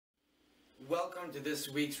Welcome to this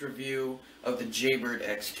week's review of the Jaybird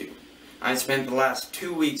X2. I spent the last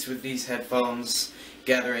 2 weeks with these headphones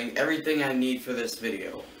gathering everything I need for this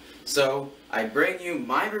video. So, I bring you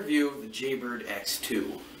my review of the Jaybird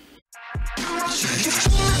X2.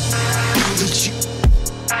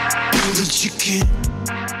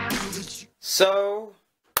 So,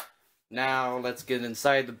 now let's get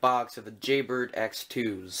inside the box of the Jaybird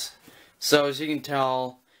X2s. So, as you can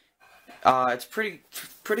tell, it's pretty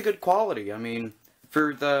good quality. I mean,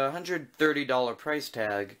 for the $130 price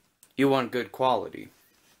tag, you want good quality.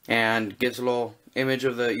 And gives a little image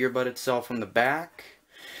of the earbud itself from the back.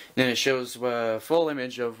 Then it shows a full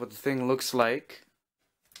image of what the thing looks like.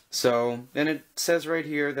 So, then it says right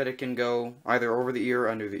here that it can go either over the ear or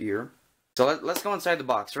under the ear. So let's go inside the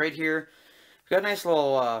box. Right here, we've got a nice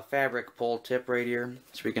little fabric pull tip right here.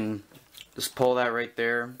 So we can just pull that right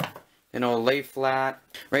there. And it'll lay flat.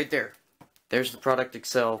 Right there. There's the product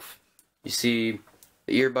itself. You see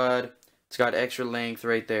the earbud. It's got extra length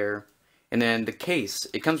right there. And then the case.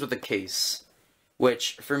 It comes with a case.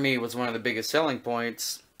 Which, for me, was one of the biggest selling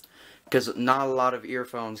points. Because not a lot of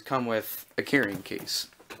earphones come with a carrying case.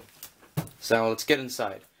 So, let's get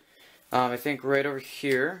inside. I think right over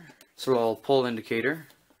here, it's a little pull indicator.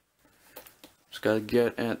 Just gotta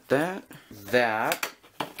get at that.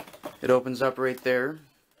 It opens up right there,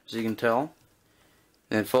 as you can tell.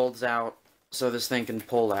 And it folds out so this thing can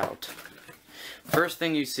pull out. First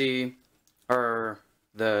thing you see are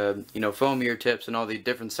the, foam ear tips and all the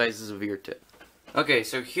different sizes of ear tip. Okay,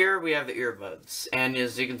 so here we have the earbuds, and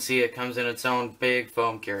as you can see, it comes in its own big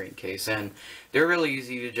foam carrying case, and they're really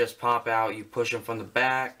easy to just pop out. You push them from the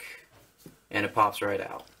back, and it pops right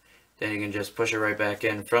out. Then you can just push it right back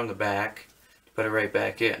in from the back, put it right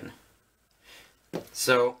back in.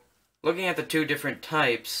 So, looking at the two different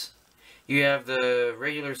types, you have the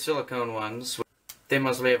regular silicone ones. They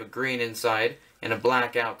mostly have a green inside and a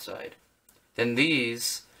black outside. Then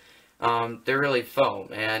these, they're really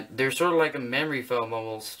foam, and they're sort of like a memory foam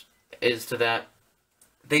almost, is to that.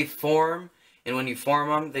 They form, and when you form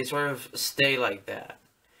them, they sort of stay like that.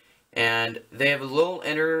 And they have a little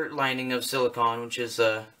inner lining of silicone, which is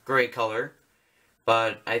a gray color.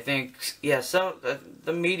 But I think, yeah, so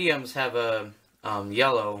the mediums have a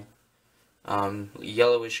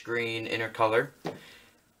yellowish green inner color.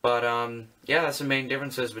 But, yeah, that's the main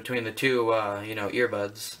differences between the two,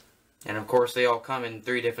 earbuds. And, of course, they all come in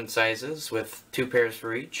 3 different sizes with 2 pairs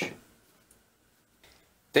for each.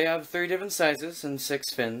 They have 3 different sizes and 6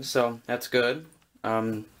 fins, so that's good.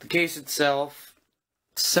 The case itself,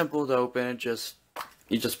 it's simple to open.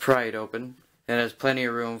 You just pry it open. And it has plenty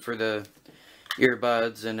of room for the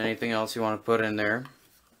earbuds and anything else you want to put in there.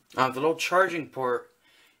 The little charging port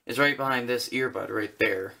is right behind this earbud right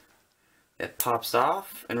there. It pops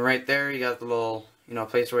off, and right there you got the little,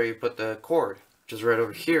 place where you put the cord, which is right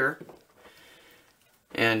over here.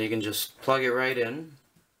 And you can just plug it right in.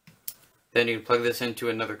 Then you can plug this into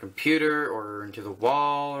another computer or into the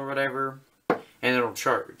wall or whatever, and it'll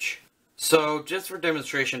charge. So, just for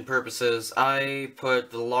demonstration purposes, I put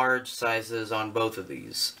the large sizes on both of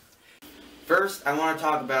these. First, I want to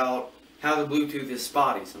talk about how the Bluetooth is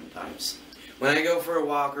spotty sometimes. When I go for a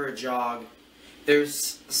walk or a jog,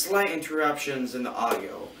 there's slight interruptions in the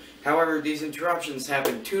audio. However, these interruptions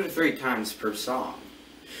happen 2 to 3 times per song.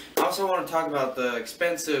 I also want to talk about the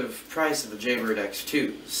expensive price of the Jaybird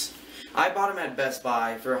X2s. I bought them at Best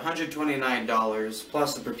Buy for $129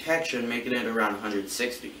 plus the protection, making it around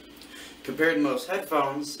 $160. Compared to most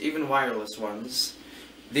headphones, even wireless ones,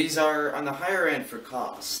 these are on the higher end for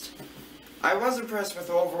cost. I was impressed with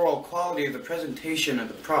the overall quality of the presentation of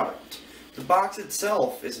the product. The box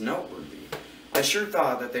itself is noteworthy. I sure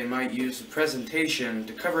thought that they might use the presentation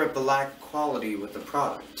to cover up the lack of quality with the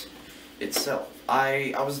product itself.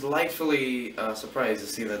 I was delightfully surprised to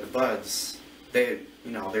see that the buds, they're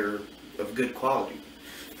of good quality.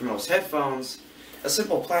 For most headphones, a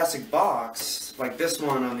simple plastic box, like this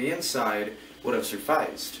one on the inside, would have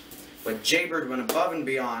sufficed. But Jaybird went above and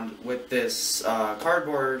beyond with this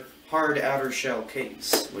cardboard hard outer shell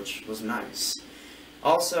case, which was nice.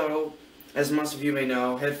 Also, as most of you may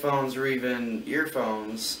know, headphones or even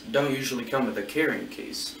earphones don't usually come with a carrying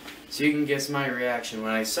case. So you can guess my reaction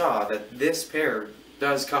when I saw that this pair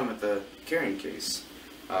does come with a carrying case.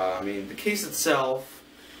 The case itself,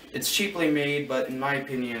 it's cheaply made, but in my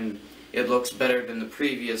opinion, it looks better than the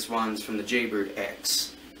previous ones from the Jaybird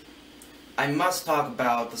X. I must talk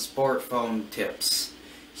about the sport foam tips.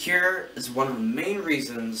 Here is one of the main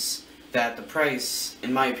reasons that the price,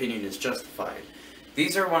 in my opinion, is justified.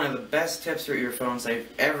 These are one of the best tips for earphones I've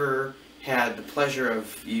ever had the pleasure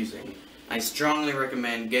of using. I strongly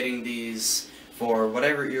recommend getting these for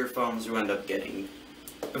whatever earphones you end up getting.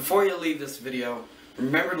 Before you leave this video,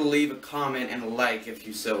 remember to leave a comment and a like if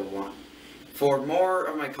you so want. For more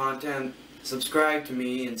of my content, subscribe to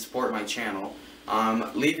me and support my channel.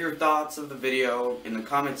 Leave your thoughts of the video in the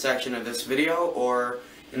comment section of this video or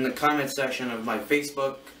in the comment section of my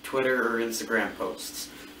Facebook, Twitter, or Instagram posts.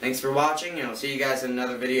 Thanks for watching, and I'll see you guys in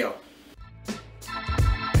another video.